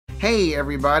Hey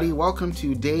everybody, welcome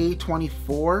to day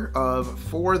 24 of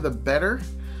For the Better,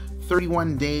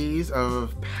 31 days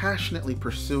of passionately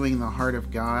pursuing the heart of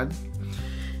God.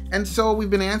 And so we've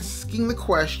been asking the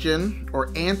question,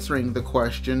 or answering the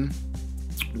question,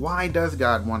 why does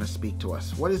God want to speak to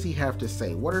us? What does he have to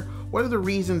say? What are the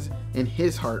reasons in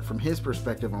his heart, from his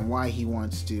perspective, on why he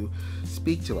wants to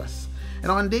speak to us?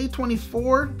 And on day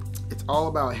 24, it's all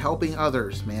about helping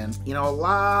others, man. You know, a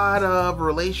lot of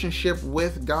relationship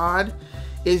with God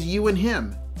is you and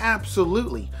him,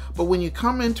 absolutely. But when you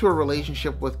come into a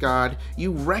relationship with God,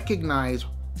 you recognize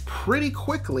pretty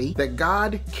quickly that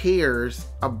God cares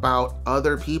about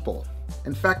other people.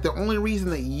 In fact, the only reason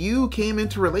that you came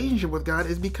into relationship with God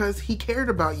is because he cared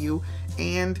about you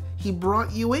and he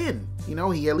brought you in. You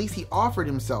know, at least he offered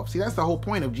himself. See, that's the whole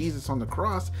point of Jesus on the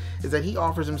cross, is that he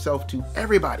offers himself to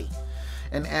everybody.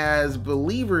 And as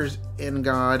believers in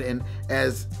God and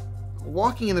as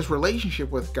walking in this relationship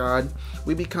with God,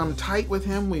 we become tight with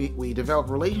him, we develop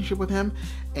relationship with him,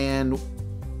 and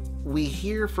we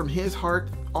hear from his heart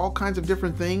all kinds of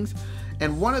different things.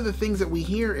 And one of the things that we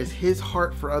hear is his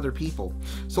heart for other people.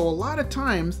 So a lot of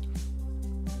times,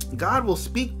 God will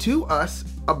speak to us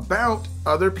about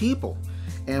other people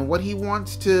and what he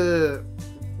wants to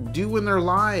do in their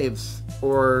lives,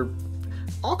 or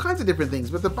all kinds of different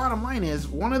things. But the bottom line is,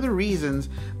 one of the reasons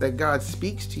that God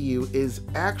speaks to you is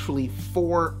actually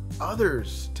for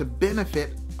others, to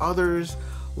benefit others'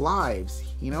 lives,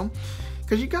 you know?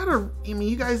 Because you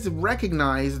guys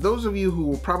recognize, those of you who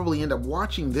will probably end up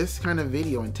watching this kind of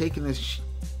video and taking this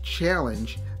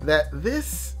challenge, that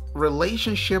this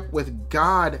relationship with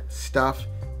God stuff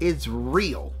is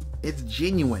real. It's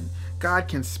genuine. God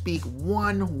can speak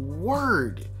one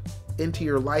word into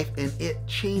your life and it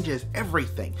changes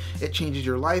everything. It changes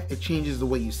your life. It changes the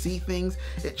way you see things.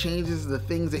 It changes the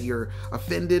things that you're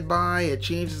offended by. It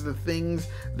changes the things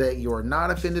that you're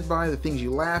not offended by, the things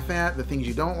you laugh at, the things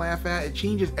you don't laugh at. It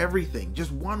changes everything.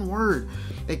 Just one word,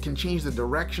 it can change the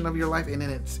direction of your life, and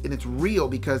it's real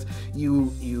because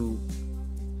you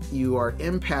are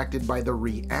impacted by the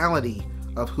reality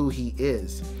of who he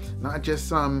is. Not just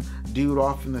some dude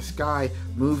off in the sky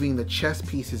moving the chess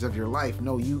pieces of your life.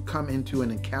 No, you come into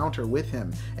an encounter with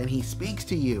him and he speaks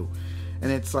to you.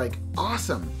 And it's like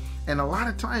awesome. And a lot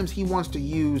of times he wants to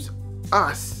use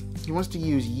us. He wants to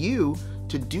use you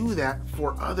to do that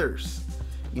for others,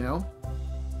 you know?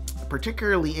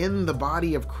 Particularly in the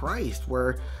body of Christ,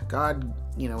 where God,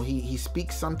 you know, he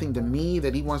speaks something to me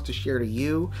that he wants to share to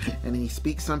you, and he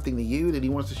speaks something to you that he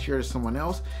wants to share to someone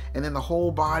else, and then the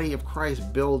whole body of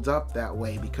Christ builds up that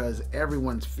way because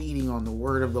everyone's feeding on the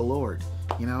word of the Lord,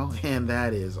 you know, and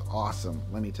that is awesome.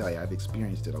 Let me tell you, I've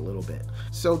experienced it a little bit.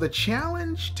 So the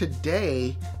challenge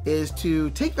today is to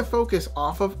take the focus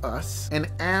off of us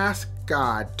and ask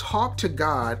God, talk to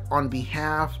God on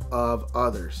behalf of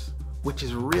others, which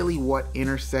is really what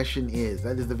intercession is.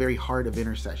 That is the very heart of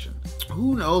intercession.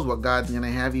 Who knows what God's gonna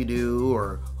have you do,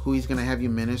 or who he's gonna have you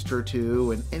minister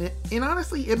to, and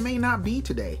honestly, it may not be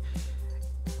today,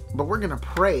 but we're gonna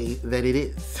pray that it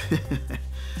is.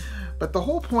 But the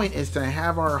whole point is to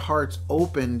have our hearts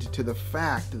opened to the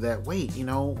fact that, wait, you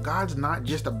know, God's not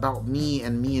just about me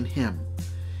and him.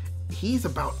 He's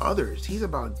about others. He's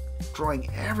about drawing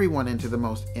everyone into the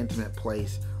most intimate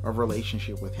place of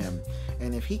relationship with him.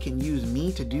 And if he can use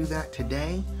me to do that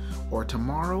today or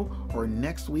tomorrow or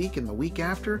next week and the week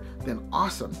after, then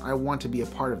awesome. I want to be a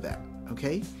part of that.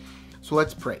 Okay? So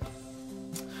let's pray.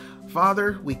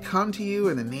 Father, we come to you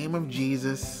in the name of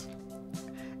Jesus,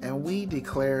 and we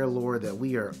declare, Lord, that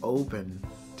we are open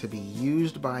to be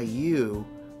used by you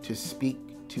to speak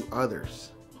to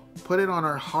others. Put it on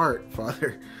our heart,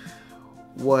 Father,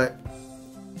 what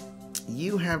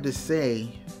you have to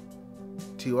say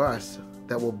to us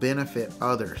that will benefit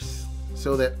others,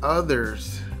 so that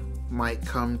others might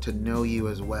come to know you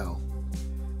as well,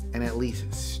 and at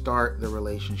least start the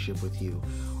relationship with you,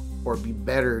 or be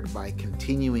bettered by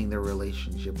continuing the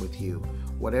relationship with you.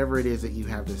 Whatever it is that you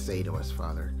have to say to us,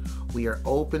 Father, we are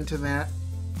open to that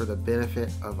for the benefit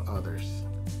of others.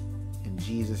 In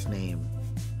Jesus' name,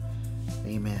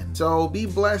 amen. So be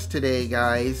blessed today,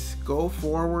 guys. Go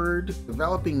forward,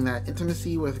 developing that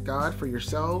intimacy with God for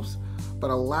yourselves,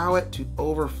 but allow it to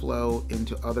overflow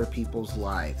into other people's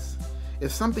lives.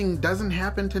 If something doesn't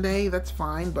happen today, that's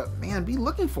fine, but man, be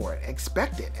looking for it.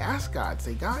 Expect it. Ask God.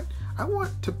 Say, God, I want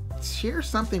to share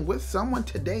something with someone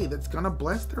today that's gonna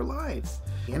bless their lives.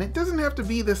 And it doesn't have to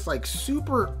be this like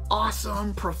super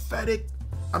awesome, prophetic,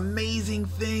 amazing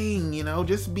thing, you know,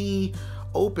 just be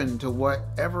open to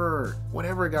whatever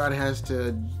God has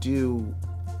to do,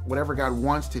 whatever God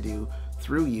wants to do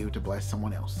through you to bless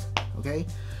someone else. Okay?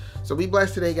 So be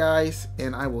blessed today, guys,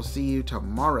 and I will see you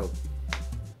tomorrow.